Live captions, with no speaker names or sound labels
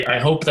I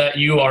hope that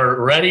you are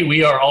ready.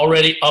 We are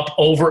already up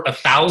over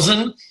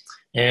 1,000,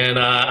 and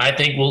I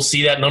think we'll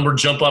see that number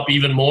jump up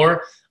even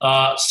more.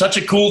 Such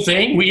a cool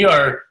thing. We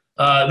are.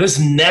 This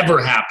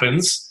never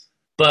happens,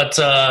 but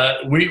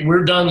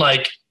we're done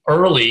like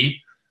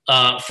early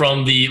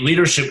from the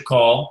leadership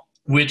call,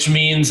 which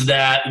means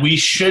that we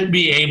should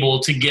be able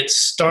to get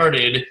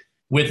started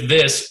with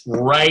this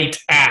right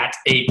at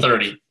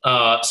 8:30.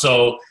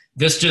 So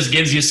this just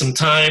gives you some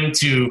time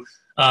to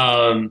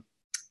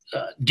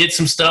get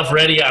some stuff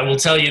ready. I will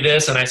tell you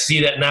this, and I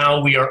see that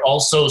now we are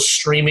also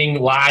streaming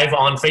live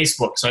on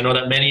Facebook. So I know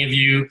that many of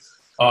you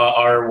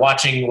are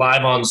watching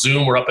live on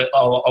Zoom. We're up at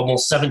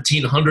almost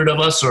 1,700 of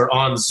us are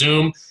on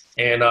Zoom,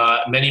 and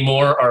many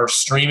more are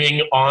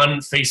streaming on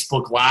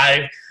Facebook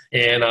Live.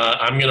 And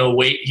I'm going to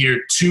wait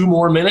here 2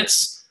 more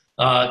minutes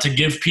to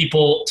give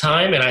people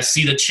time. And I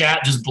see the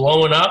chat just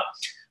blowing up.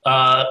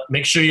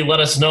 Make sure you let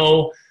us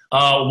know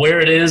where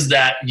it is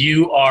that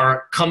you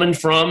are coming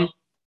from.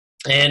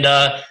 And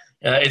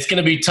it's going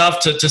to be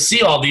tough to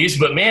see all these.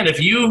 But, man, if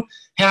you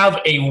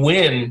have a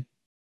win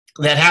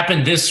that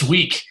happened this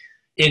week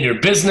in your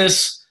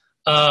business,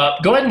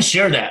 go ahead and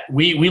share that.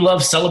 We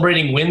love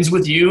celebrating wins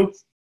with you.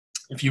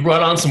 If you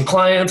brought on some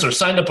clients or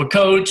signed up a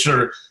coach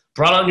or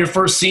brought on your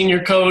first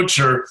senior coach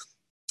or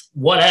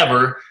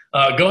whatever,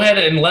 go ahead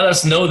and let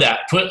us know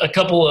that. Put a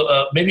couple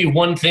of maybe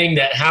one thing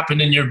that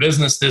happened in your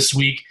business this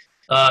week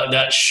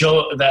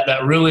that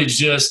really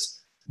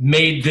just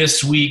made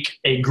this week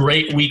a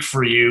great week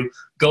for you.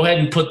 Go ahead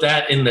and put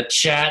that in the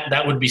chat.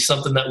 That would be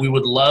something that we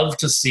would love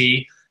to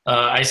see.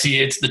 I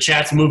see the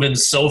chat's moving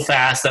so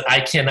fast that I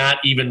cannot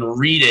even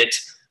read it,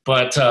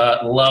 but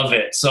love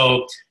it.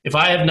 So if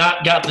I have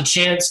not got the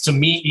chance to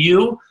meet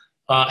you,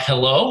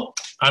 hello,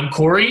 I'm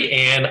Corey,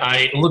 and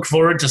I look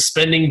forward to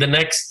spending the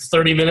next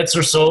 30 minutes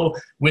or so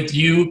with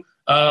you,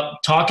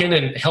 talking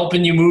and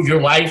helping you move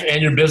your life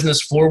and your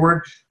business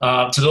forward.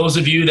 To those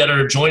of you that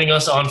are joining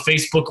us on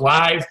Facebook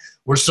Live,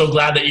 we're so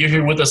glad that you're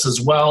here with us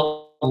as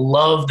well.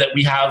 Love that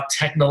we have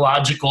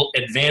technological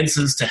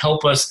advances to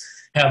help us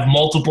have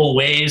multiple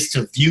ways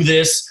to view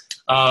this.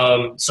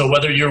 So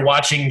whether you're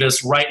watching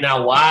this right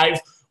now live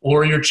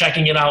or you're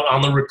checking it out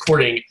on the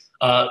recording,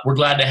 we're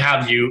glad to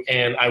have you.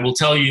 And I will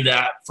tell you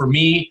that for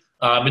me,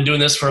 I've been doing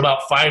this for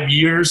about 5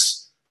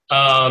 years.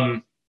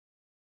 I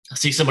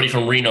see somebody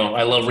from Reno.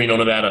 I love Reno,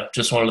 Nevada.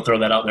 Just wanted to throw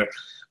that out there.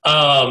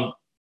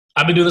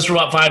 I've been doing this for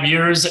about 5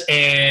 years,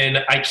 and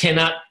I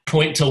cannot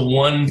point to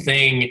one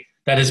thing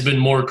that has been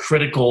more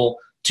critical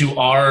to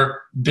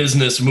our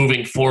business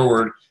moving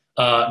forward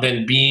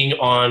than being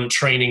on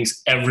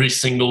trainings every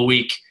single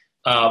week.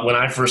 When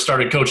I first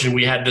started coaching,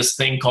 we had this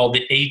thing called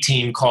the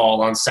A-Team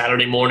call on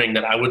Saturday morning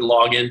that I would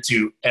log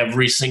into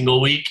every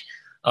single week.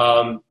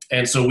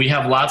 And so we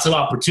have lots of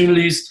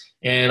opportunities,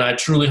 and I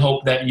truly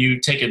hope that you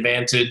take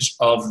advantage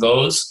of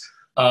those.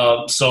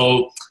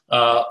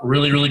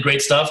 Really, really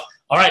great stuff.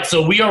 All right,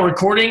 so we are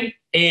recording,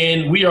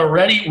 and we are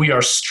ready. We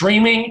are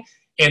streaming,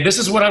 and this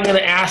is what I'm going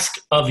to ask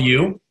of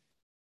you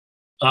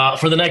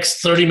for the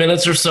next 30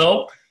 minutes or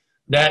so,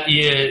 that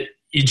you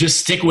just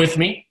stick with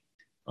me.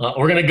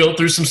 We're going to go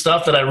through some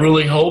stuff that I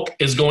really hope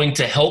is going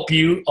to help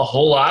you a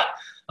whole lot.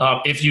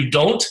 If you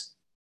don't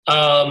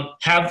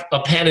have a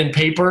pen and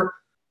paper,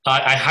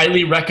 I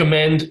highly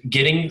recommend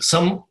getting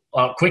some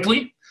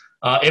quickly.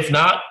 If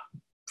not,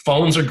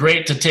 phones are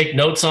great to take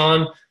notes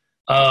on.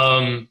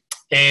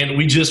 And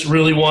we just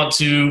really want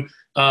to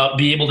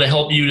be able to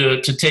help you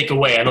to take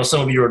away. I know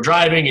some of you are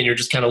driving and you're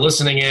just kind of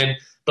listening in.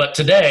 But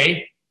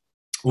today,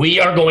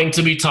 we are going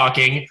to be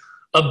talking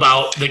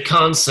about the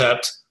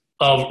concept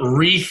of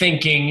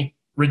rethinking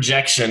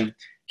rejection.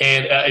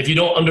 And if you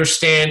don't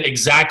understand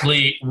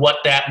exactly what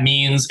that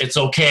means, it's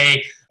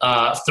okay.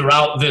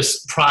 Throughout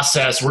this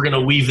process, we're going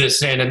to weave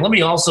this in. And let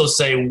me also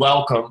say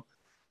welcome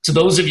to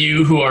those of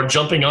you who are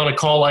jumping on a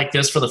call like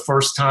this for the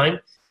first time.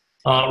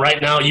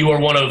 Right now, you are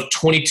one of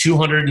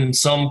 2,200 and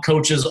some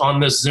coaches on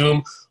this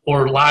Zoom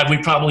or live.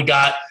 We probably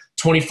got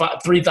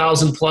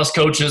 3,000 plus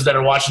coaches that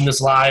are watching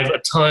this live, a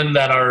ton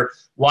that are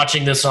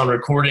watching this on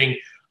recording.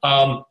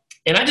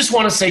 And I just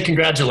want to say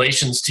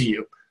congratulations to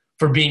you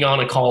for being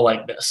on a call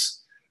like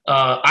this.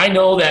 I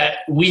know that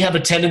we have a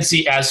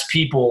tendency as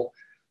people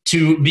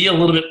to be a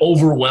little bit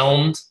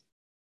overwhelmed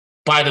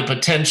by the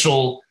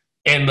potential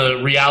and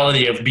the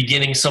reality of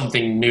beginning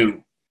something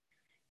new.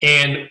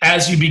 And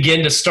as you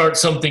begin to start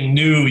something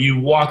new, you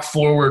walk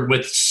forward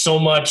with so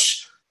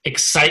much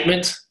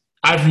excitement.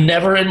 I've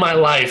never in my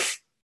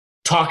life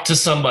talked to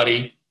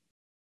somebody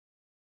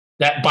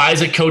that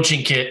buys a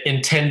coaching kit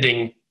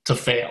intending to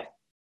fail.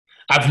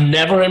 I've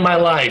never in my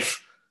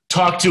life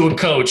talked to a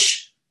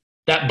coach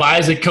that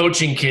buys a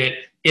coaching kit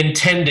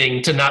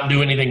intending to not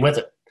do anything with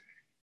it.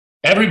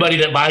 Everybody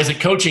that buys a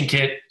coaching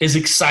kit is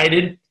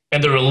excited,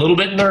 and they're a little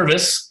bit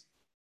nervous,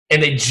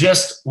 and they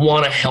just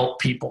want to help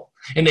people,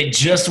 and they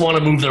just want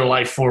to move their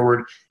life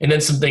forward, and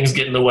then some things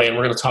get in the way, and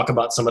we're going to talk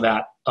about some of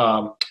that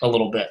a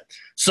little bit.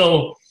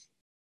 So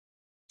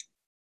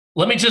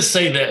let me just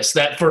say this,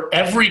 that for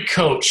every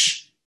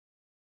coach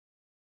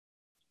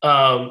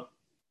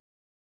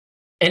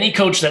any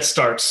coach that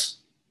starts,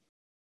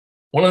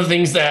 one of the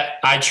things that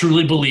I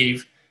truly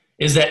believe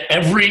is that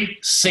every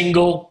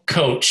single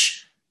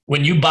coach,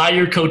 when you buy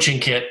your coaching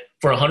kit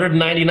for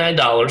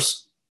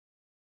 $199,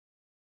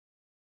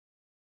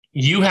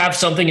 you have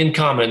something in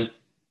common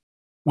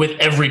with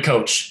every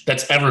coach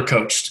that's ever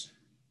coached.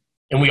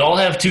 And we all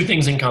have two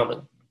things in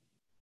common.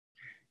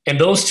 And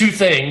those two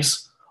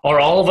things are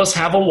all of us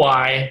have a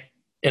why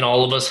and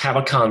all of us have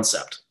a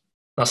concept.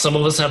 Now, some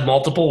of us have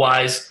multiple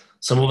whys,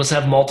 some of us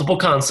have multiple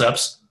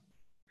concepts,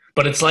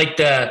 but it's like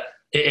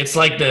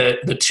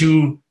the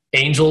two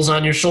angels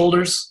on your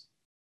shoulders.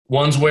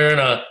 One's wearing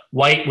a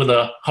white with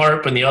a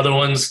harp, and the other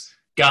one's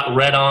got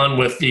red on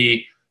with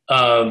the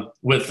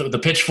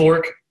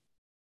pitchfork.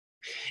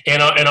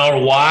 And our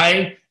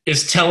why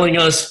is telling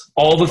us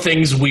all the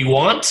things we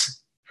want,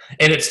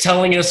 and it's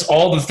telling us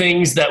all the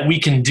things that we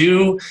can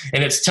do,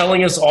 and it's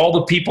telling us all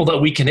the people that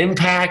we can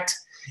impact.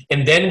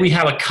 And then we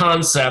have a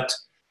concept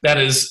that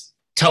is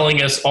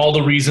telling us all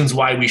the reasons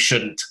why we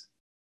shouldn't,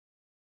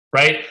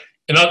 right?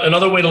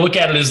 Another way to look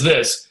at it is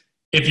this.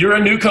 If you're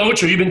a new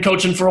coach or you've been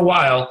coaching for a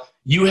while,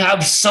 you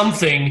have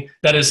something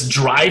that is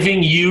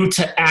driving you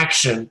to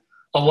action,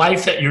 a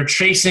life that you're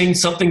chasing,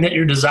 something that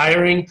you're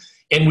desiring,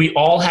 and we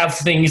all have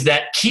things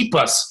that keep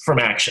us from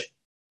action,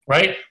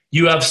 right?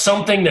 You have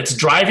something that's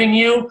driving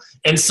you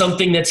and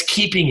something that's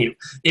keeping you.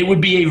 It would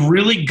be a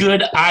really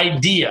good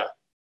idea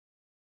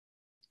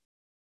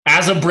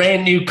as a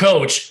brand new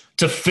coach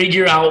to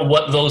figure out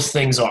what those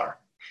things are.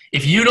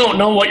 If you don't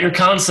know what your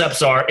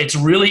concepts are, it's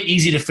really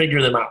easy to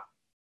figure them out.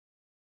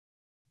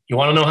 You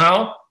want to know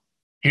how?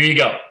 Here you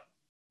go.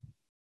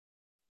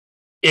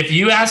 If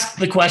you ask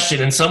the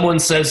question and someone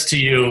says to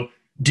you,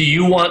 do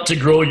you want to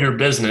grow your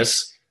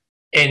business?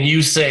 And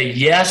you say,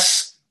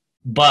 yes,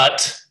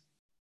 but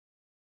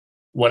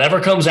whatever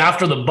comes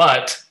after the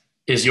but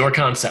is your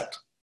concept.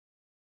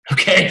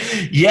 Okay?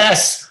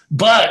 Yes,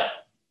 but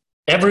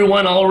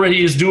everyone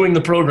already is doing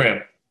the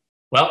program.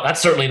 Well,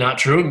 that's certainly not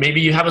true.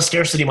 Maybe you have a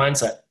scarcity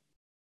mindset.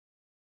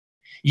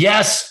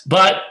 Yes,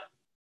 but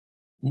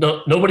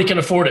nobody can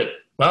afford it.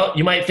 Well,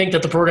 you might think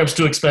that the program's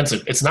too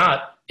expensive. It's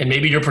not, and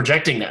maybe you're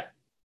projecting that,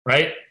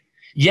 right?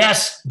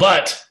 Yes,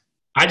 but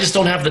I just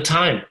don't have the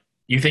time.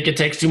 You think it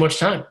takes too much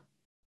time.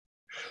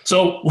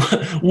 So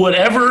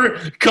whatever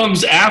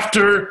comes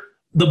after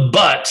the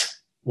but,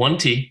 one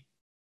T,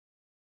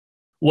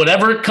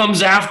 whatever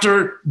comes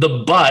after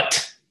the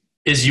but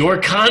is your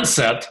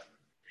concept.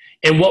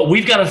 And what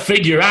we've got to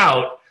figure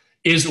out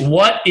is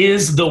what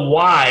is the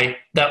why,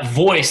 that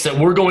voice that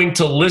we're going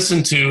to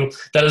listen to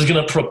that is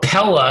going to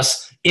propel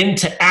us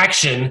into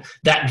action,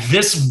 that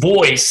this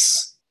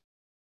voice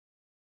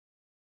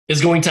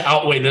is going to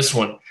outweigh this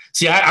one.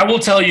 See, I will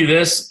tell you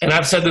this, and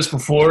I've said this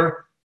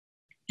before,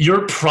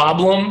 your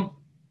problem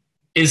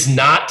is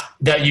not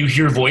that you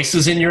hear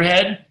voices in your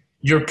head.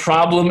 Your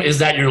problem is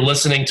that you're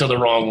listening to the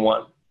wrong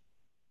one.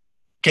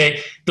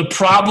 Okay? The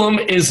problem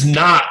is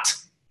not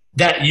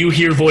that you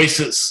hear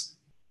voices.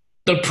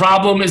 The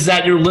problem is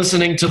that you're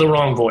listening to the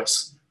wrong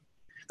voice.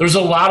 There's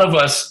a lot of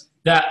us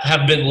that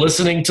have been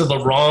listening to the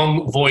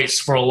wrong voice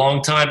for a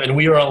long time, and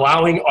we are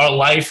allowing our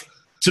life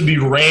to be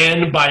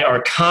ran by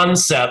our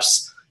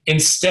concepts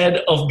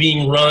instead of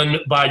being run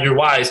by your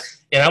whys.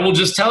 And I will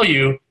just tell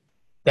you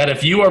that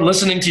if you are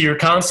listening to your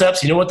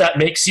concepts, you know what that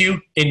makes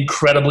you?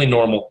 Incredibly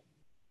normal.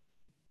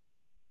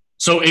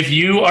 So if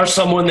you are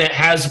someone that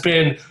has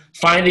been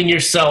finding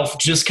yourself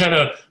just kind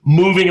of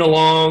moving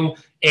along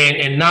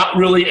and not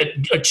really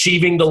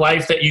achieving the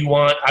life that you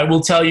want, I will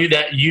tell you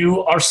that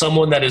you are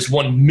someone that is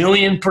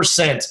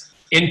 1,000,000%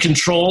 in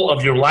control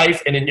of your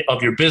life and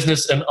of your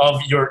business and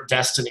of your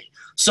destiny.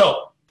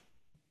 So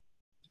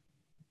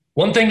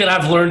one thing that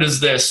I've learned is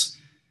this,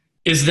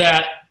 is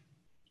that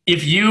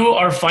if you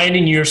are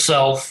finding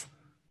yourself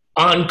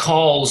on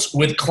calls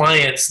with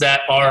clients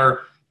that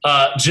are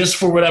just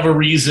for whatever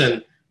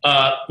reason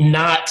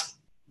not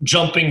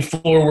jumping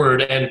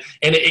forward, and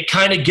it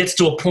kind of gets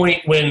to a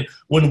point when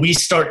we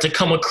start to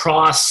come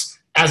across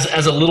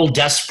as a little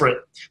desperate,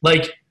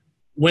 like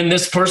when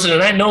this person,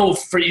 and I know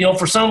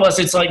for some of us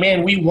it's like,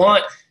 man,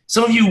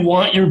 some of you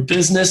want your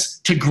business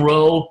to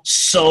grow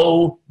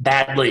so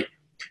badly.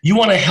 You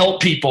want to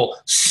help people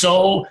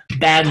so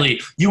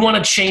badly. You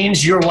want to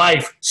change your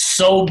life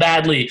so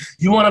badly.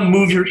 You want to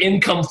move your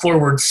income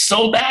forward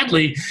so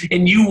badly.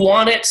 And you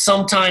want it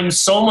sometimes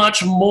so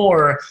much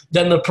more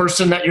than the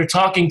person that you're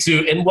talking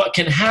to. And what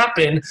can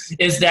happen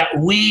is that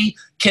we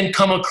can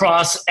come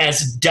across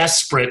as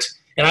desperate.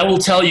 And I will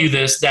tell you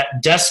this,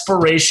 that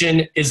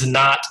desperation is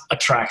not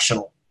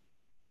attractional.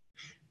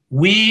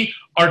 We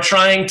are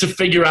trying to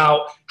figure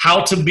out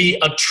how to be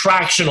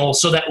attractional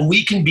so that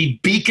we can be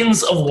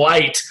beacons of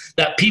light,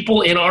 that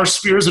people in our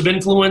spheres of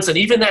influence and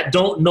even that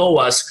don't know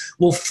us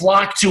will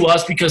flock to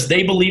us because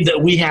they believe that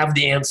we have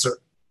the answer.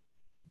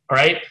 All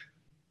right?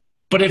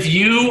 But if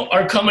you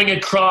are coming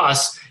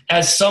across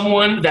as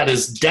someone that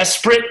is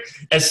desperate,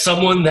 as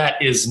someone that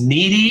is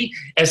needy,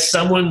 as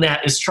someone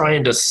that is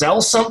trying to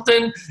sell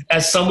something,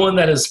 as someone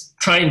that is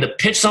trying to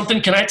pitch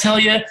something, can I tell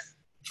you,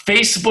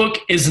 Facebook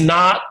is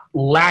not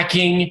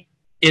lacking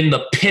in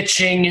the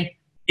pitching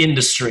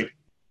industry.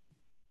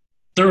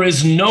 There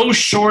is no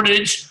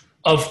shortage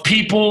of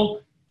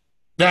people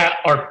that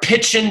are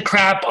pitching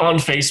crap on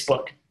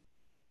Facebook.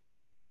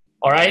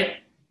 All right?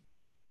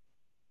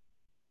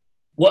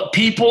 What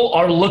people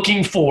are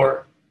looking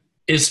for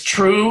is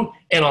true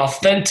and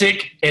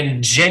authentic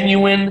and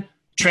genuine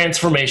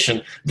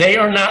transformation. They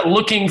are not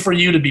looking for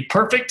you to be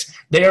perfect.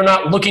 They are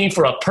not looking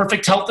for a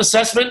perfect health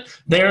assessment.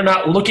 They are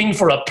not looking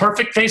for a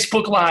perfect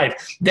Facebook Live.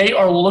 They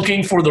are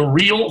looking for the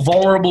real,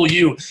 vulnerable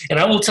you. And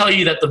I will tell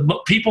you that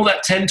the people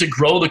that tend to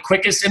grow the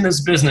quickest in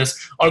this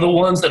business are the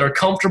ones that are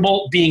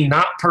comfortable being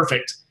not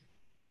perfect.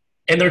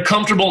 And they're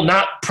comfortable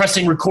not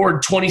pressing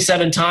record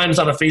 27 times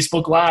on a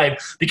Facebook Live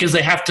because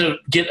they have to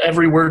get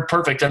every word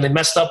perfect and they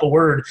messed up a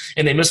word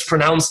and they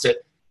mispronounced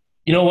it.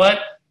 You know what?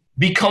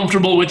 Be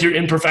comfortable with your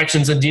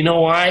imperfections. And do you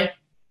know why?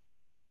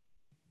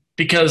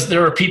 Because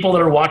there are people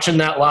that are watching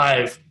that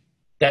live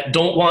that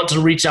don't want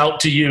to reach out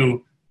to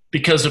you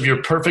because of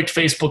your perfect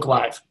Facebook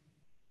Live.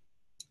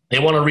 They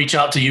want to reach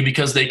out to you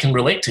because they can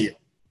relate to you.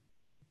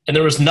 And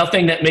there is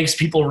nothing that makes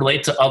people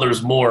relate to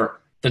others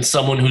more than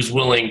someone who's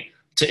willing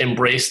to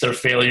embrace their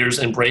failures,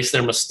 embrace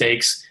their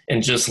mistakes,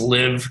 and just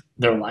live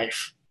their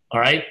life. All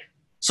right?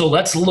 So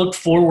let's look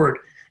forward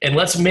and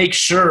let's make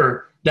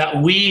sure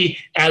that we,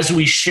 as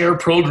we share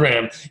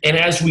program and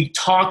as we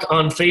talk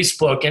on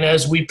Facebook and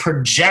as we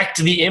project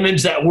the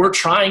image that we're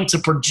trying to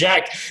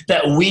project,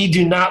 that we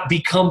do not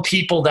become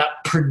people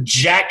that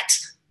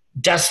project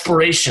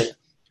desperation,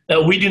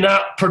 that we do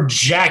not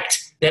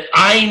project that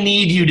I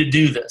need you to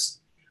do this.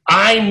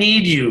 I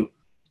need you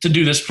to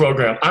do this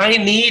program. I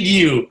need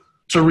you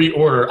to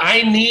reorder.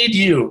 I need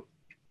you.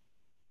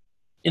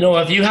 You know,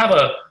 if you have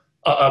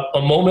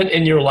a moment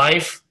in your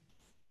life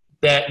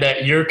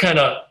that your kind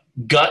of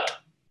gut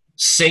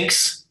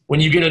sinks when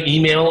you get an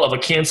email of a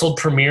canceled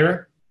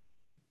premiere,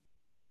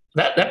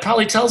 that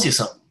probably tells you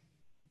something.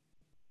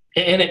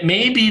 And it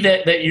may be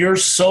that you're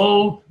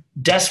so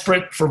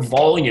desperate for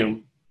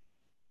volume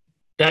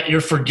that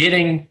you're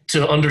forgetting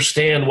to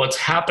understand what's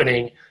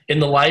happening in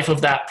the life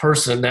of that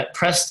person that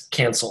pressed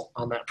cancel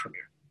on that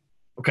premiere.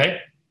 Okay?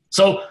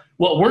 So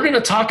what we're going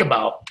to talk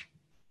about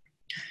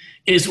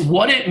is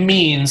what it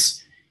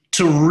means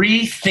to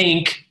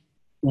rethink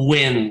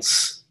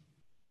wins.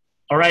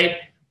 All right?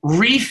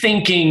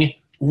 Rethinking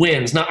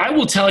wins. Now, I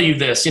will tell you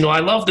this. You know, I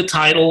love the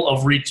title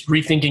of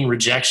Rethinking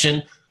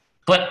Rejection,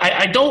 but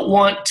I don't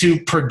want to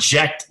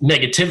project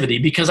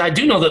negativity because I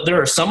do know that there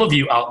are some of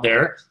you out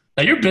there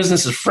that your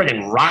business is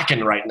friggin'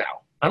 rocking right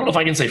now. I don't know if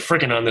I can say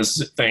frickin' on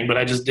this thing, but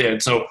I just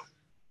did. So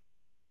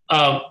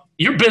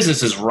your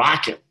business is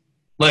rocking.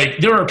 Like,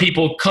 there are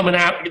people coming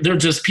out, they're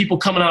just people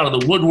coming out of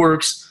the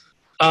woodworks,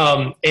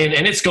 and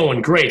it's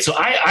going great. So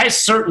I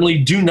certainly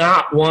do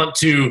not want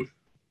to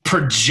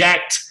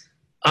project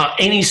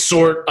any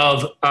sort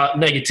of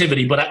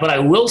negativity, but I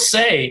will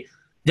say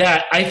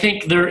that I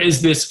think there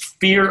is this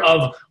fear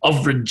of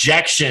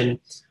rejection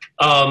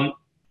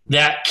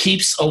that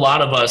keeps a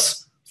lot of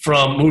us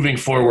from moving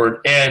forward.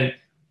 And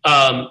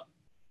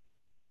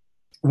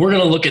we're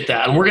going to look at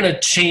that, and we're going to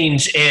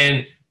change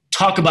and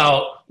talk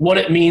about what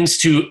it means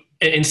to,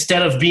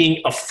 instead of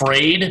being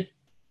afraid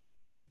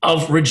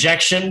of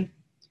rejection,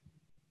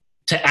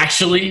 to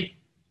actually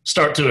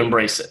start to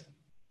embrace it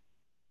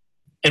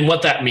and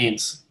what that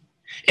means.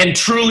 And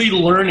truly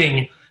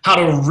learning how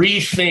to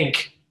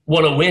rethink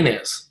what a win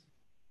is.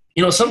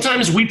 You know,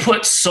 sometimes we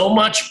put so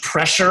much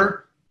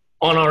pressure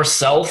on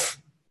ourselves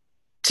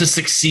to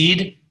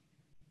succeed.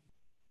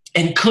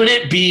 And could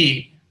it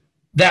be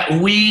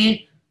that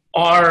we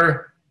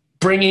are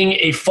bringing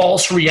a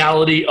false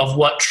reality of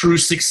what true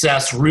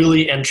success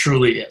really and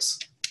truly is?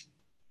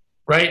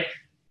 Right?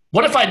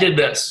 What if I did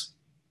this?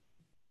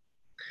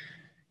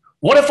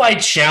 What if I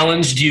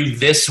challenged you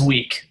this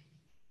week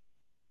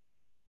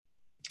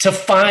to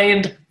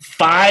find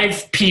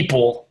 5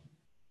 people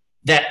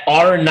that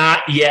are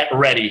not yet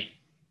ready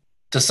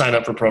to sign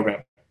up for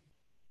program?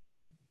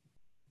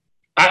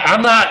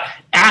 I'm not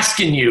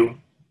asking you,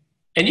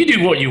 and you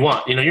do what you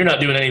want. You know, you're not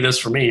doing any of this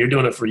for me. You're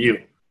doing it for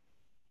you.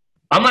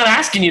 I'm not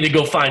asking you to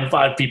go find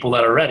 5 people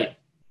that are ready.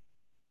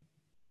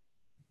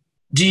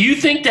 Do you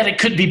think that it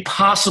could be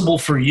possible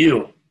for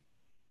you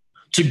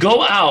to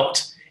go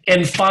out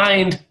and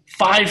find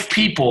 5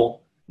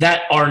 people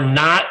that are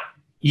not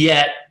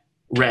yet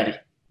ready?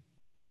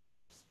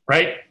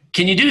 Right?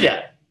 Can you do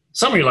that?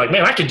 Some of you are like,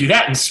 man, I could do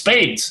that in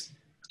spades.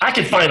 I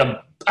could find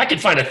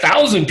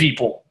 1,000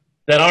 people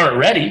that aren't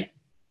ready.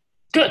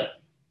 Good.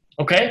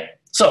 Okay.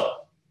 So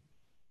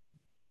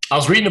I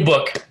was reading a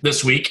book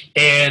this week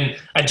and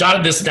I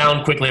jotted this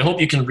down quickly. I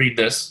hope you can read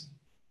this.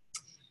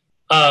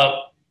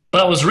 But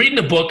I was reading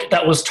a book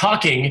that was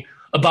talking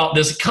about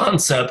this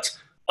concept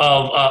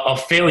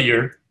of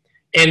failure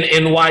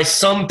and why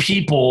some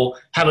people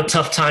have a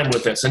tough time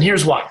with this. And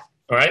here's why.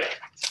 All right.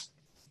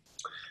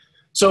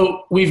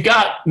 So we've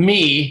got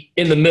me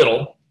in the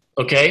middle,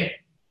 okay?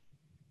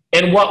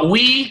 And what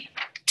we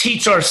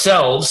teach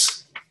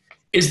ourselves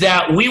is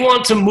that we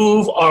want to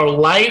move our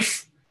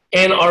life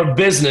and our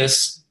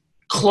business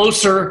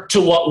closer to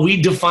what we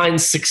define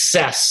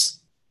success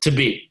to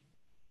be.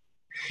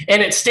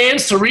 And it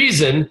stands to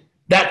reason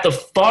that the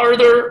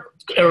farther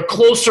or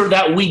closer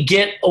that we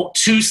get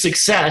to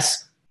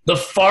success, the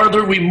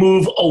farther we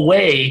move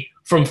away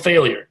from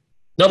failure.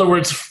 In other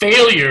words,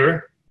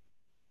 failure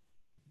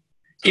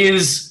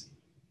is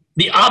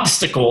the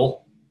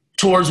obstacle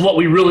towards what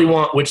we really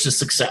want, which is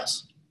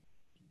success.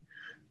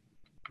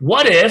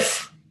 What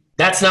if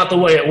that's not the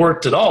way it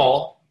worked at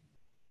all?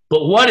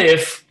 But what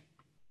if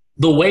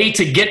the way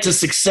to get to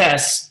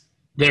success,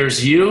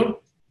 there's you,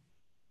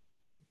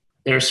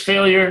 there's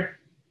failure,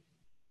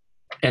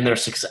 and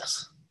there's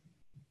success?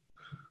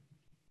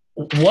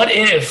 What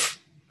if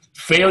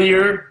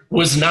failure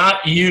was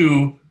not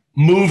you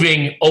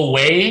moving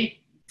away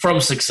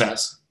from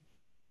success?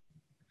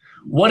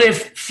 What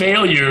if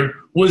failure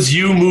was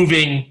you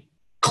moving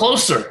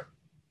closer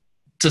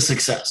to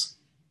success?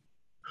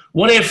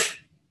 What if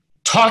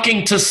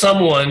talking to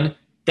someone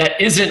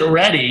that isn't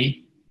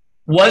ready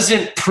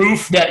wasn't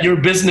proof that your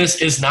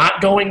business is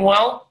not going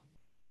well?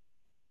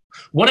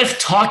 What if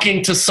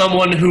talking to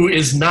someone who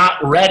is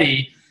not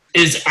ready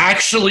is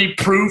actually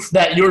proof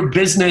that your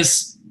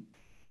business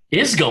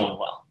is going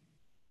well?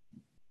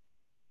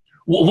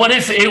 What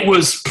if it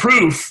was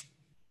proof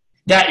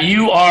that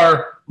you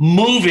are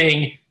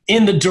moving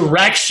in the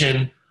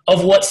direction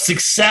of what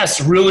success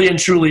really and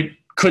truly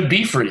could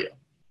be for you?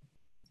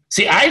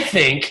 See, I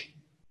think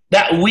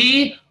that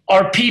we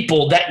are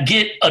people that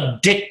get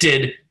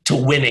addicted to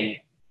winning.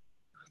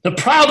 The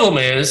problem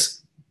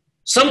is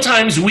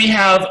sometimes we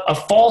have a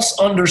false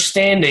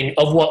understanding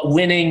of what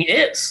winning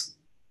is.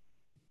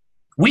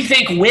 We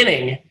think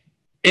winning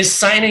is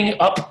signing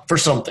up for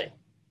something.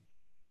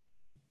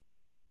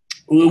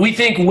 We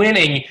think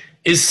winning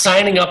is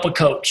signing up a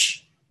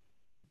coach.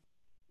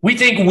 We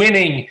think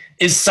winning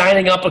is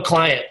signing up a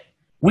client.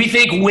 We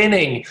think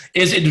winning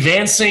is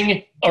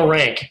advancing a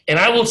rank. And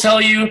I will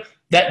tell you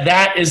that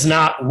that is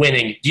not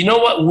winning. Do you know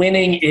what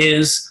winning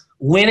is?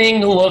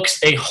 Winning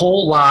looks a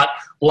whole lot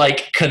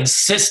like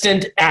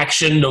consistent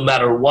action no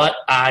matter what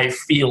I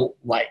feel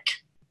like.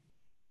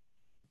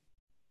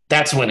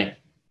 That's winning.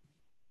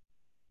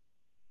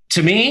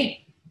 To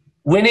me,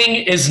 winning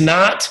is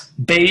not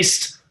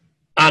based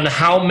on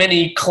how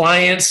many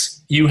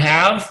clients you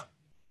have.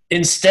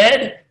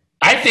 Instead,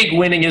 I think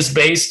winning is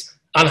based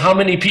on how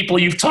many people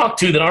you've talked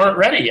to that aren't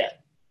ready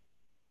yet.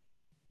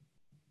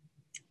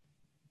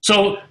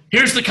 So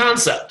here's the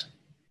concept,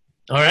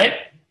 all right?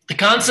 The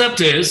concept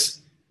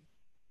is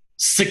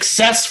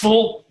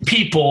successful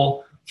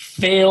people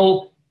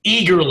fail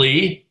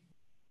eagerly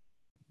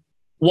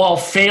while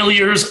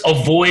failures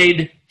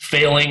avoid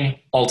failing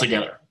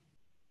altogether.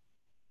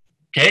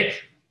 Okay?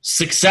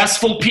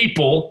 Successful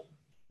people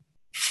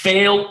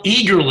fail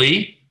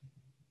eagerly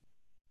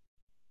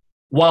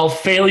while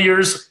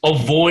failures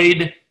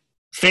avoid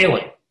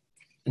failing.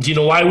 And do you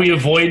know why we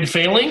avoid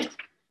failing?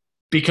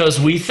 Because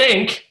we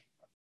think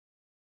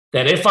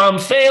that if I'm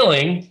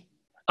failing,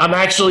 I'm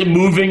actually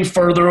moving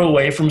further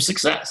away from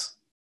success.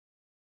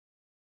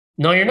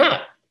 No, you're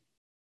not.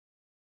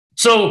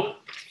 So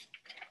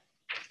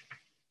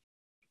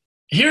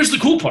here's the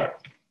cool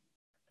part.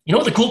 You know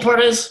what the cool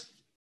part is?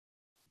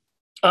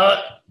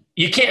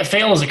 You can't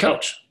fail as a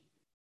coach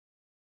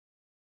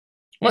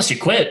unless you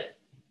quit.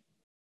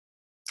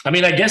 I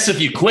mean, I guess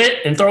if you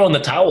quit and throw in the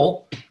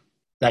towel,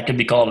 that could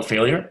be called a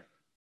failure.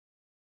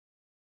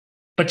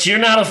 But you're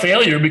not a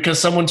failure because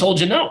someone told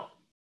you no.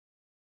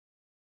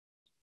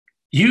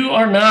 You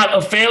are not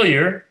a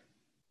failure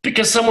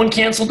because someone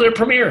canceled their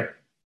premiere.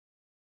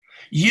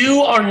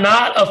 You are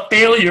not a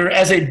failure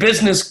as a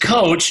business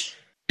coach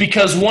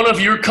because one of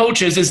your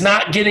coaches is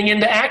not getting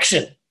into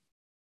action.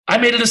 I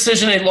made a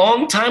decision a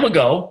long time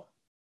ago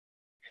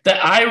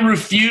that I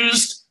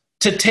refused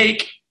to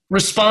take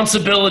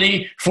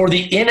responsibility for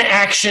the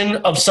inaction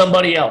of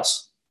somebody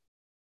else.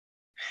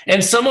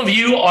 And some of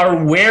you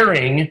are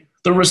wearing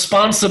the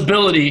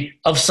responsibility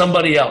of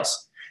somebody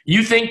else.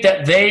 You think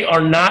that they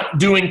are not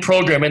doing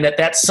programming,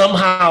 that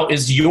somehow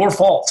is your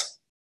fault.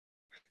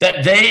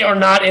 That they are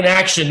not in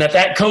action,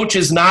 that coach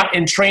is not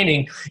in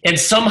training, and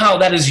somehow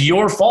that is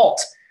your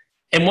fault.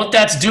 And what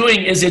that's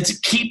doing is it's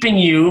keeping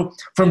you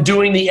from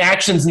doing the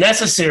actions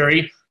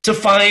necessary to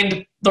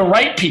find the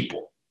right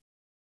people.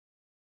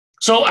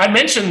 So I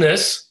mentioned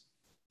this,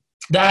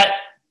 that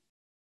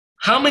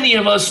how many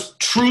of us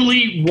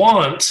truly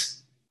want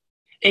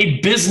a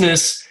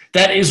business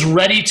that is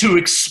ready to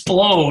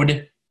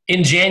explode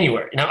in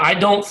January? Now, I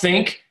don't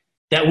think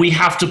that we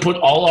have to put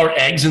all our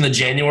eggs in the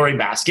January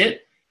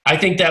basket. I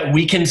think that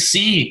we can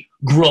see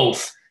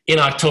growth in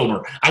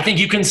October. I think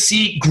you can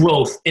see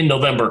growth in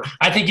November.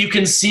 I think you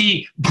can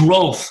see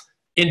growth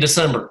in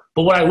December.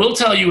 But what I will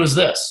tell you is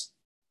this.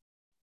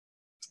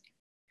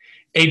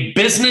 A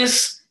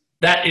business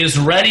that is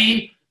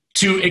ready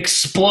to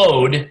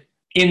explode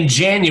in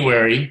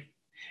January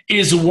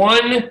is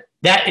one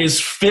that is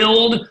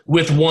filled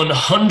with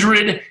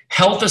 100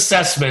 health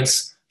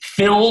assessments,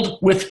 filled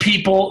with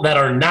people that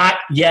are not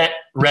yet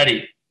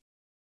ready.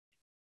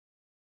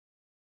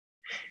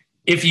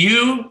 If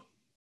you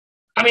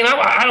I mean,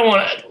 I don't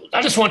want to,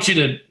 I just want you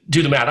to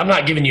do the math. I'm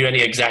not giving you any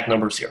exact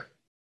numbers here.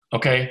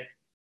 Okay.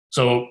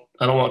 So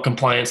I don't want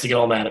compliance to get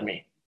all mad at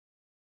me.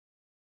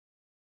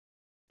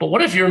 But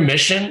what if your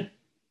mission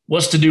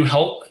was to do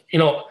help?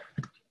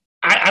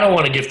 I don't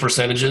want to give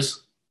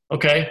percentages.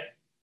 Okay.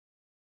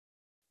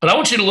 But I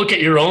want you to look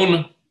at your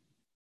own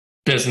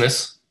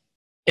business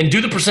and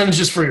do the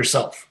percentages for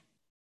yourself.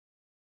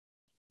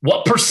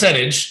 What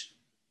percentage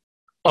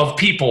of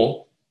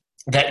people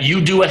that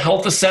you do a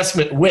health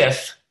assessment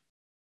with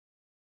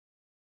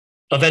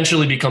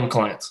eventually become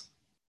clients?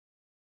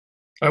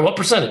 All right, what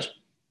percentage?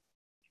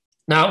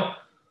 Now,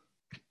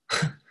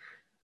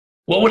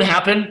 what would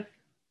happen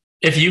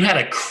if you had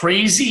a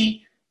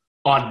crazy,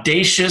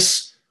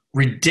 audacious,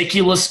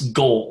 ridiculous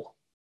goal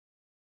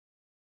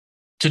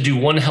to do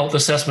one health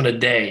assessment a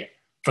day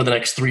for the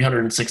next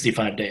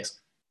 365 days?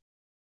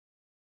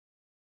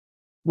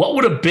 What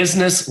would a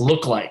business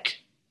look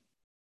like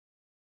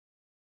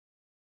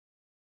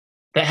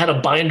that had a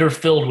binder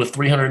filled with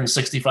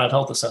 365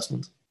 health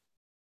assessments?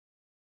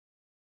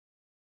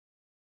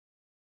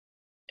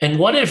 And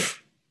what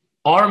if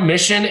our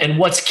mission and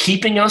what's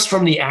keeping us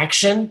from the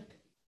action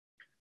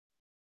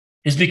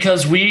is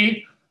because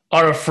we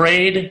are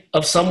afraid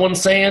of someone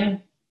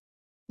saying,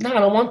 no, I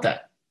don't want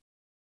that.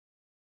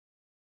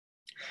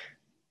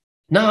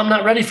 No, I'm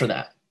not ready for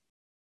that.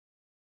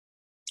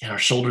 And our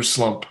shoulders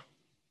slump.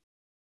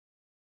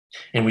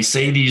 And we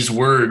say these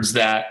words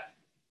that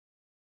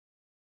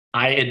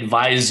I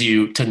advise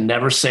you to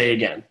never say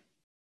again.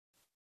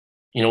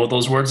 You know what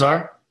those words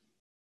are?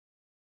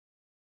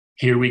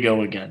 Here we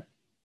go again.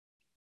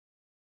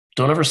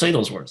 Don't ever say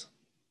those words.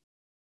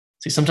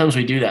 See, sometimes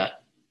we do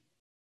that.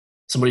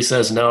 Somebody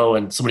says no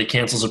and somebody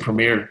cancels a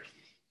premiere. And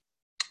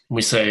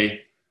we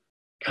say,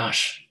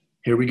 gosh,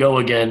 here we go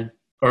again.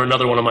 Or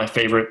another one of my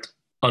favorite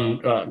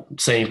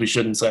sayings we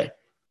shouldn't say.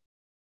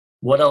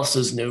 What else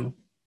is new?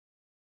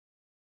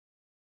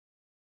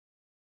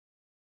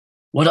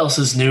 What else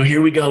is new?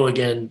 Here we go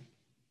again.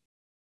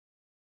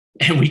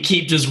 And we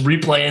keep just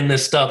replaying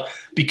this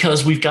stuff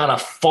because we've got a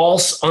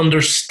false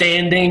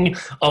understanding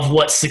of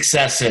what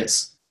success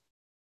is.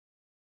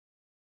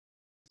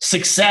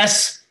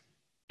 Success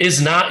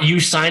is not you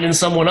signing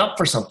someone up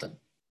for something.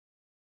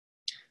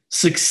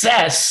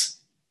 Success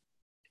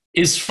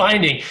is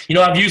finding,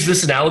 I've used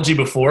this analogy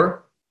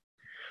before,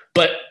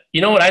 but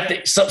you know what I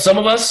think? Some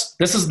of us,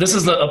 this is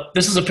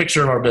a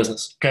picture of our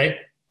business, okay?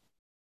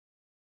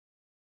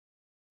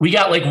 We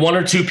got like one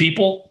or two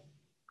people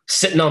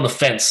sitting on the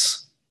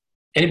fence.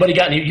 Anybody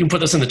got any, you can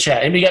put this in the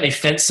chat. Anybody got any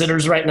fence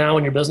sitters right now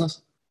in your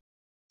business?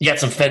 You got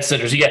some fence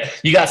sitters.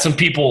 You got some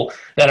people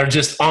that are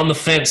just on the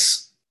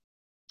fence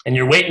and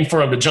you're waiting for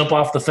them to jump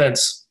off the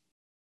fence.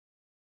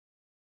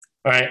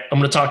 All right, I'm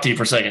going to talk to you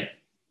for a second.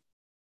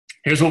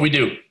 Here's what we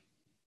do.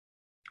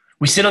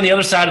 We sit on the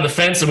other side of the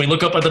fence and we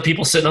look up at the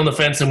people sitting on the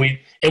fence and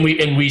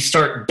we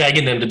start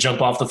begging them to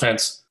jump off the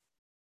fence.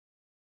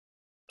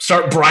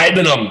 Start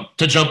bribing them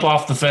to jump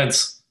off the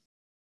fence.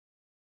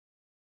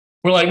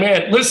 We're like,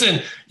 man,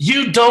 listen,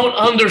 you don't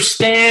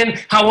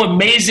understand how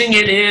amazing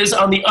it is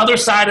on the other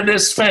side of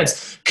this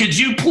fence. Could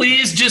you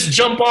please just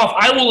jump off?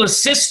 I will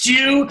assist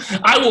you.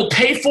 I will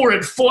pay for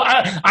it.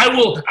 I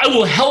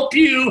will help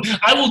you.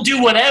 I will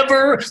do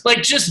whatever.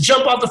 Like, just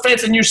jump off the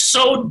fence. And you're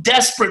so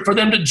desperate for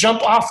them to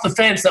jump off the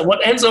fence that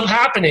what ends up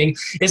happening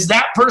is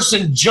that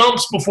person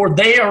jumps before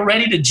they are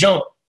ready to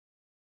jump.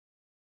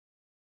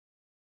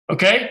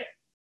 Okay?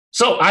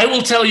 So I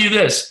will tell you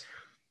this.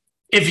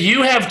 If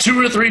you have 2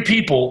 or 3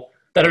 people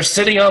that are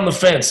sitting on the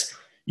fence,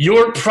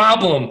 your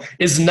problem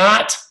is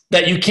not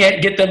that you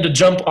can't get them to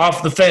jump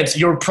off the fence.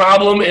 Your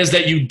problem is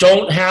that you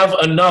don't have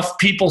enough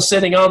people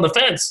sitting on the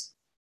fence.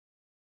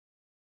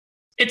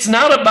 It's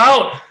not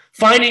about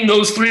finding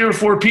those 3 or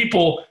 4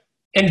 people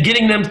and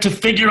getting them to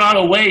figure out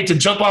a way to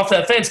jump off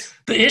that fence.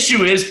 The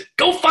issue is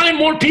go find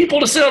more people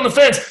to sit on the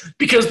fence,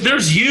 because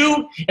there's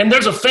you and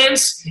there's a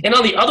fence, and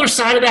on the other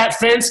side of that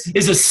fence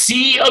is a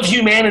sea of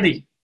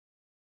humanity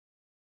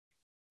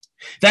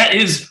that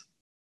is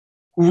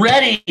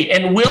ready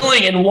and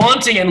willing and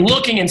wanting and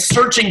looking and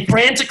searching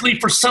frantically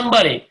for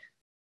somebody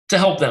to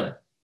help them.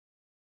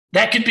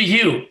 That could be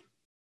you.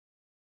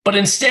 But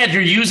instead,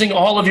 you're using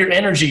all of your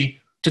energy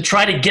to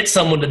try to get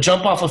someone to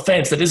jump off a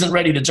fence that isn't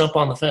ready to jump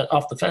on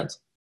off the fence.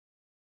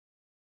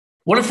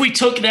 What if we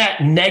took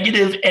that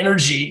negative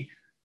energy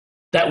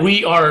that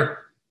we are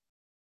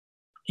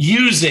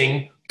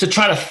using to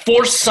try to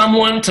force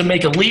someone to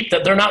make a leap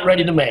that they're not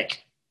ready to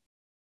make,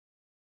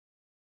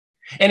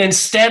 and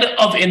instead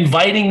of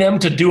inviting them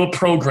to do a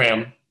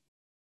program,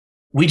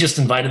 we just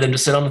invited them to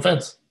sit on the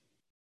fence?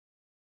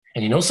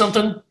 And you know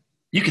something?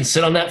 You can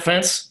sit on that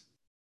fence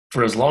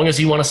for as long as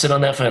you want to sit on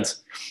that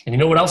fence. And you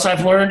know what else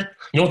I've learned?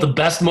 You know what the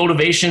best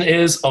motivation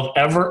is of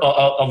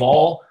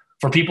all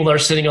for people that are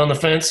sitting on the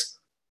fence?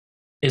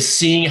 Is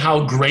seeing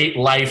how great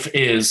life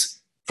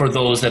is for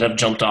those that have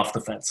jumped off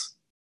the fence.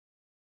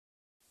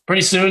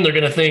 Pretty soon they're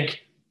going to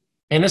think,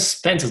 man, this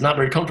fence is not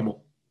very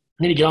comfortable.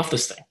 I need to get off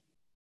this thing.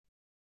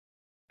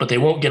 But they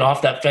won't get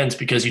off that fence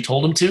because you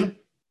told them to.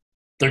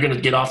 they're going to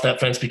get off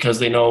that fence because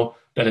they know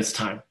that it's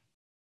time.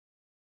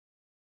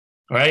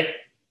 All right?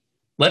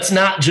 Let's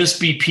not just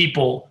be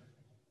people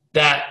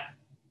that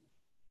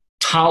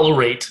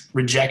tolerate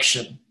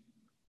rejection.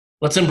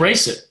 Let's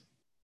embrace it.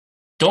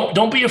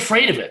 Don't be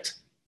afraid of it.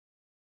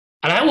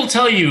 And I will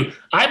tell you,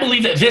 I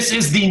believe that this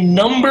is the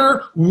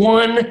number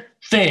one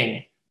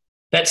thing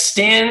that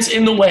stands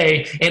in the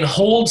way and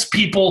holds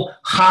people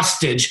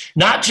hostage,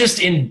 not just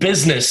in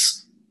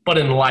business, but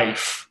in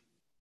life.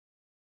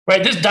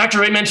 Right? This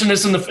Dr. Ray mentioned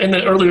this in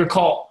the earlier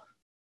call.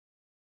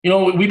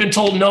 We've been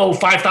told no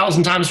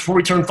 5,000 times before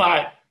we turn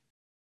 5.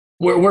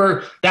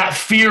 We're that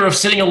fear of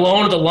sitting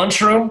alone at the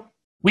lunchroom.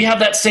 We have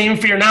that same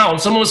fear now. And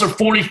some of us are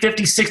 40,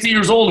 50, 60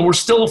 years old, and we're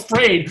still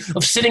afraid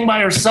of sitting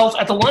by ourselves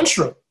at the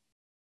lunchroom.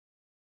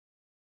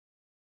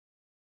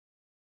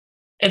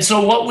 And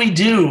so what we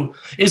do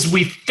is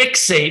we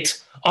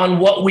fixate on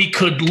what we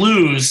could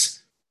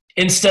lose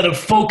instead of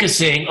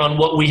focusing on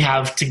what we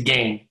have to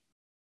gain.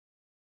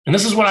 And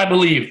this is what I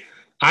believe.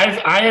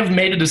 I have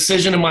made a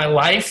decision in my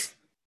life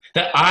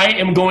that I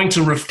am going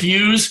to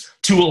refuse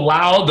to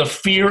allow the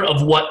fear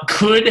of what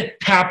could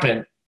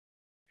happen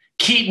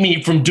keep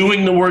me from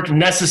doing the work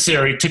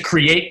necessary to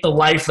create the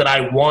life that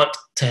I want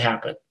to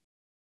happen.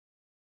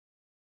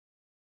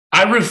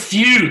 I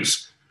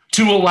refuse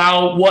to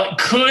allow what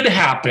could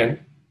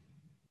happen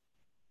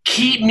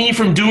keep me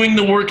from doing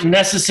the work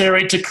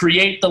necessary to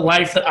create the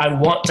life that I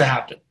want to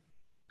happen.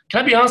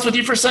 Can I be honest with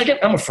you for a second?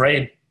 I'm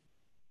afraid.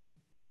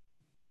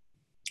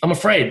 I'm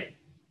afraid.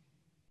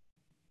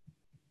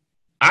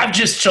 I've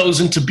just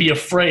chosen to be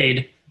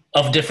afraid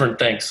of different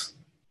things.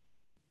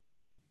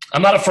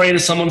 I'm not afraid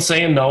of someone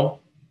saying no.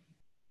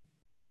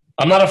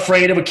 I'm not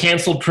afraid of a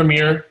canceled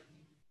premiere.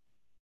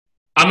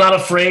 I'm not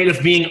afraid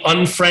of being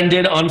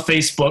unfriended on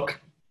Facebook.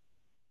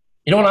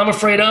 You know what I'm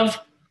afraid of?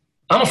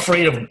 I'm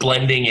afraid of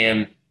blending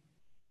in.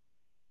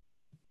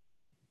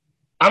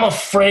 I'm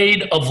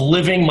afraid of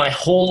living my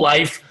whole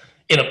life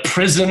in a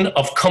prison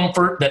of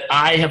comfort that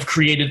I have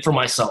created for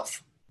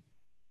myself.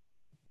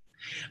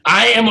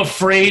 I am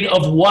afraid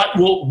of what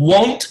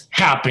won't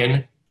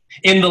happen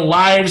in the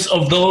lives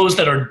of those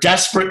that are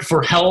desperate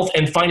for health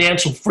and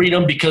financial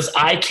freedom because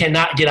I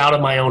cannot get out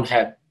of my own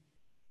head.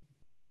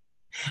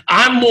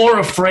 I'm more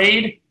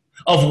afraid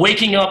of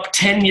waking up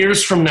 10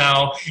 years from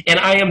now and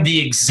I am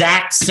the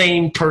exact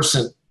same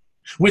person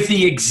with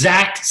the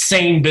exact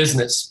same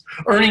business,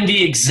 earning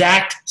the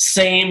exact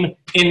same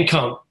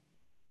income,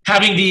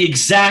 having the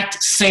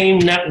exact same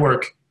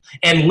network,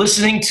 and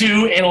listening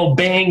to and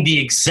obeying the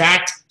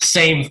exact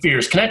same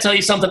fears. Can I tell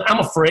you something? I'm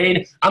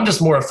afraid. I'm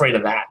just more afraid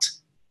of that.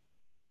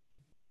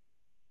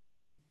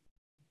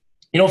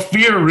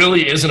 Fear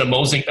really is an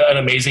amazing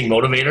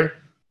motivator.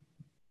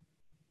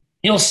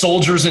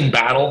 Soldiers in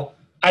battle,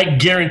 I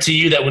guarantee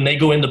you that when they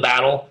go into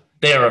battle,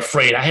 they are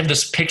afraid. I have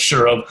this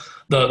picture of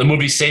the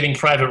movie Saving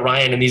Private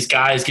Ryan and these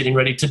guys getting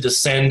ready to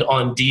descend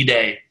on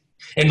D-Day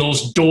and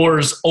those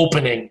doors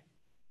opening,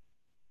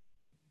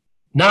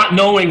 not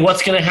knowing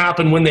what's going to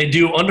happen when they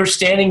do,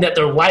 understanding that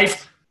their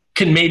life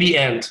can maybe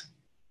end.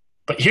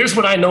 But here's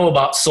what I know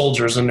about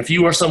soldiers, and if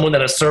you are someone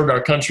that has served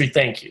our country,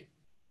 thank you.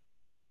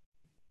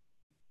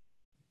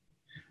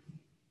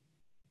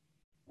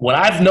 What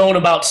I've known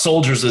about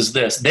soldiers is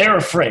this: they're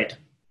afraid.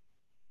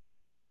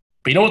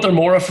 But you know what they're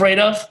more afraid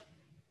of?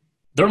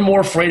 They're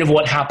more afraid of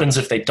what happens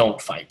if they don't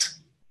fight.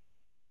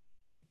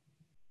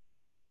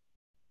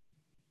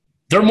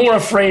 They're more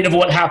afraid of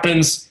what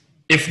happens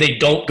if they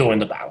don't go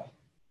into battle.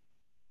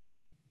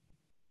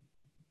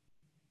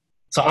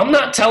 So I'm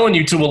not telling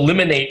you to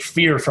eliminate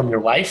fear from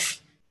your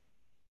life.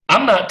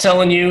 I'm not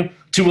telling you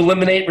to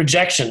eliminate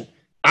rejection.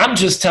 I'm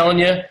just telling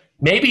you,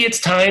 maybe it's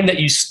time that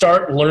you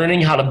start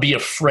learning how to be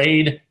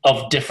afraid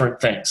of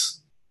different things.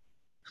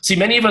 See,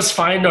 many of us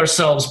find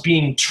ourselves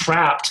being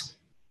trapped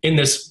in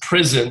this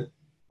prison,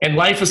 and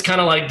life is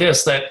kind of like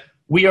this, that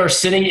we are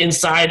sitting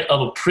inside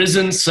of a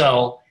prison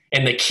cell,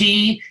 and the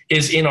key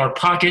is in our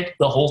pocket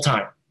the whole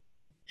time.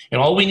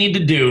 And all we need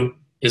to do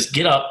is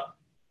get up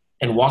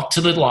and walk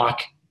to the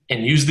lock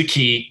and use the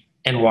key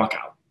and walk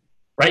out,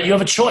 right? You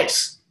have a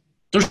choice.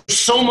 There's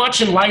so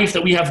much in life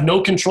that we have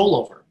no control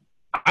over.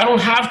 I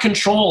don't have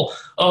control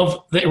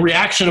of the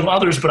reaction of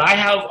others, but I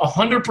have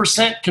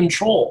 100%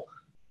 control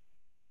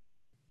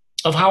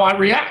of how I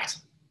react.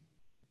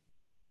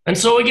 And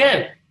so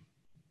again,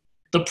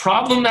 the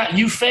problem that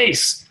you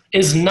face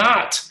is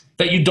not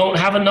that you don't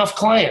have enough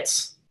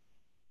clients.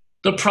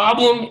 The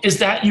problem is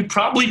that you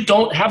probably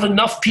don't have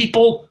enough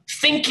people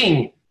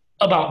thinking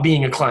about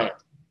being a client.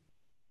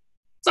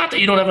 It's not that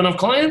you don't have enough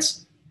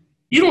clients.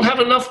 You don't have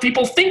enough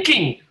people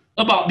thinking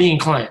about being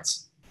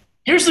clients.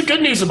 Here's the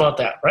good news about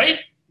that, right?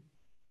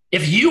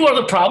 If you are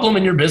the problem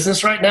in your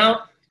business right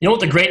now, you know what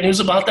the great news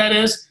about that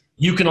is?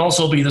 You can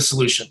also be the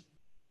solution.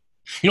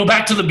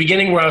 Back to the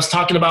beginning where I was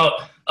talking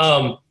about,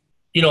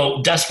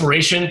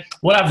 desperation,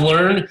 what I've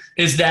learned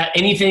is that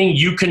anything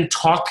you can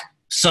talk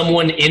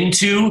someone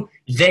into,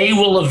 they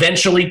will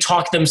eventually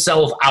talk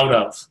themselves out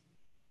of.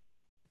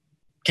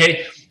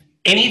 Okay?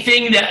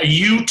 Anything that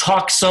you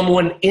talk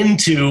someone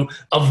into,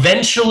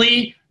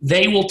 eventually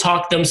they will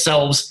talk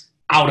themselves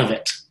out of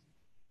it.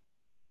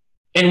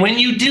 And when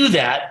you do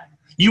that,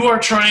 you are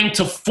trying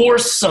to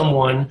force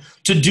someone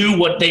to do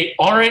what they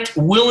aren't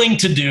willing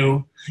to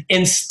do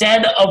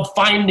instead of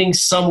finding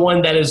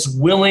someone that is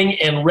willing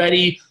and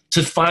ready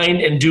to find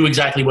and do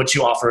exactly what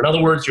you offer. In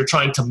other words, you're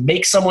trying to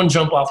make someone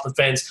jump off the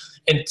fence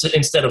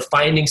instead of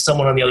finding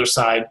someone on the other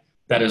side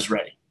that is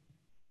ready.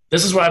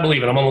 This is what I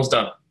believe, and I'm almost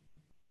done.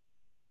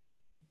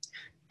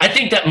 I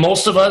think that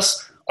most of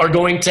us are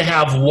going to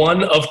have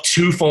one of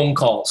two phone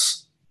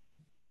calls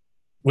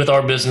with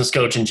our business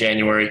coach in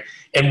January.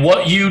 And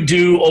what you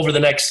do over the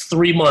next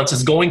 3 months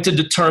is going to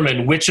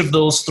determine which of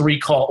those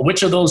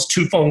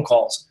two phone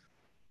calls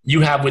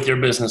you have with your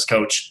business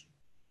coach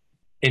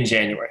in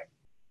January.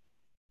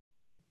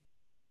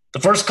 The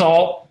first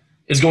call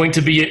is going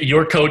to be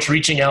your coach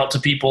reaching out to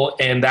people,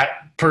 and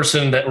that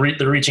person that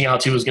they're reaching out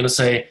to is going to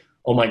say,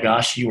 "Oh my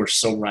gosh, you were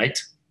so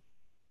right.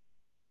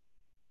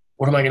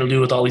 What am I going to do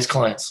with all these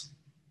clients?"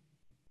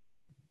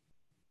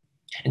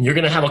 And you're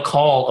going to have a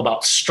call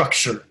about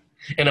structure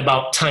and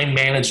about time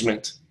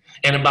management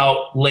and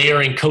about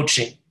layering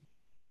coaching.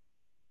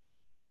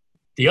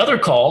 The other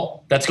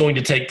call that's going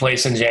to take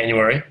place in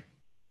January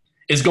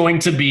is going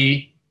to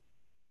be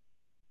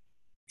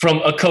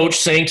from a coach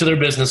saying to their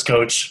business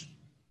coach,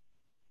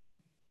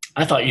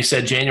 "I thought you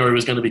said January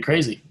was going to be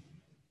crazy.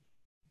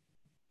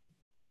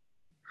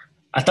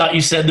 I thought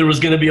you said there was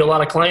going to be a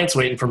lot of clients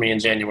waiting for me in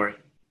January."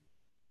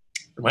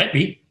 There might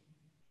be.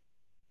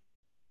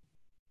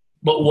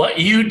 But what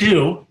you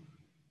do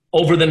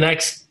over the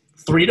next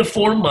 3 to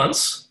 4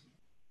 months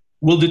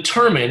will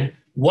determine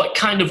what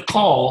kind of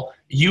call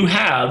you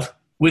have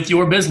with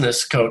your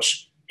business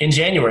coach in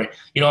January.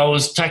 I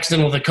was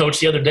texting with a coach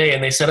the other day,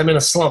 and they said, "I'm in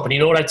a slump." And you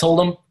know what I told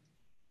them?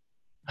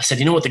 I said,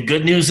 "You know what the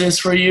good news is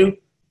for you?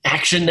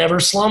 Action never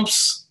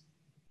slumps."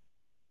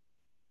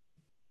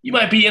 You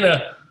might be in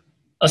a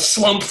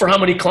slump for how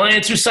many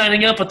clients you're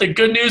signing up, but the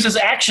good news is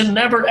action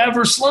never,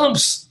 ever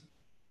slumps.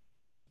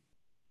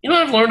 You know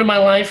what I've learned in my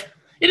life?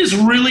 It is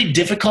really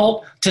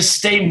difficult to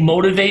stay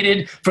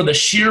motivated for the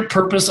sheer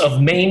purpose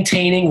of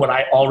maintaining what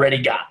I already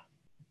got.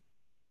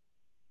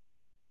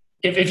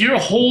 If your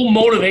whole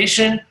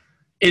motivation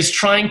is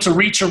trying to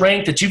reach a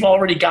rank that you've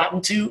already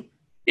gotten to,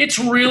 it's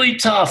really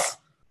tough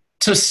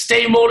to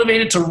stay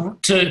motivated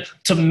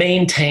to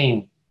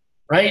maintain,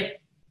 right?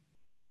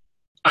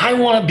 I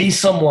want to be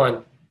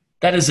someone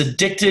that is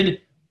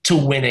addicted to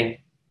winning.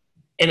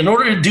 And in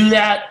order to do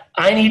that,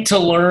 I need to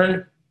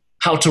learn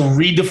how to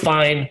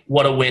redefine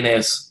what a win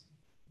is.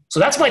 So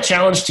that's my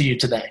challenge to you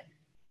today.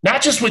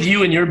 Not just with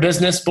you and your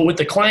business, but with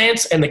the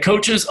clients and the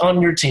coaches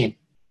on your team.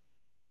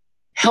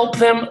 Help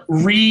them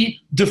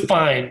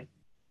redefine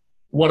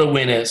what a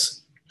win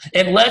is.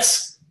 And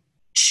let's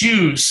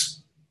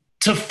choose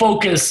to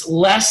focus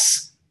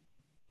less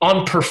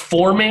on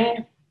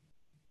performing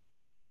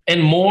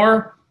and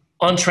more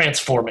on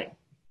transforming.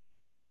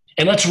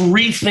 And let's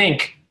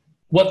rethink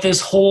what this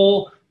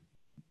whole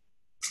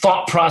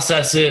thought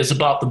process is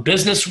about the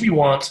business we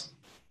want,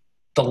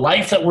 the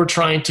life that we're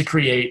trying to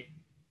create,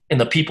 and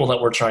the people that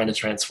we're trying to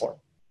transform.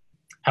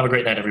 Have a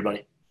great night,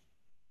 everybody.